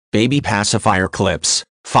Baby Pacifier Clips.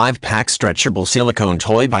 5-pack stretchable silicone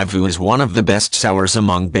toy by VU is one of the best sellers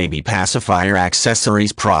among baby pacifier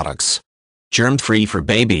accessories products. Germ-free for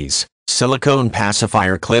babies, silicone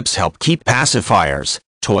pacifier clips help keep pacifiers,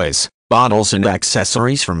 toys, bottles and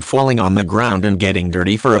accessories from falling on the ground and getting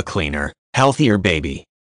dirty for a cleaner, healthier baby.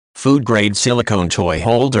 Food-grade silicone toy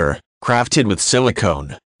holder, crafted with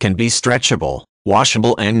silicone, can be stretchable,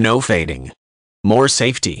 washable and no fading. More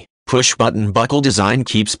safety, push-button buckle design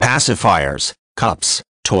keeps pacifiers, cups,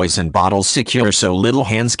 toys and bottles secure so little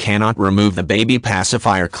hands cannot remove the baby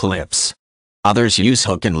pacifier clips. Others use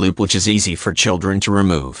hook and loop which is easy for children to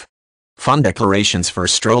remove. Fun decorations for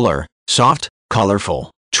stroller, soft, colorful,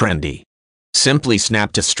 trendy. Simply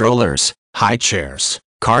snap to strollers, high chairs,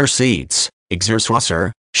 car seats,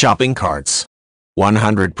 exercise, shopping carts.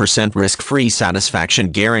 100% risk-free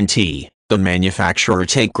satisfaction guarantee. The manufacturer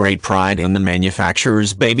take great pride in the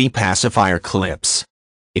manufacturer's baby pacifier clips.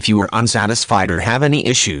 If you are unsatisfied or have any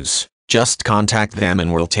issues, just contact them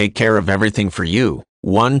and we'll take care of everything for you.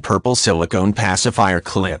 1 purple silicone pacifier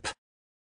clip.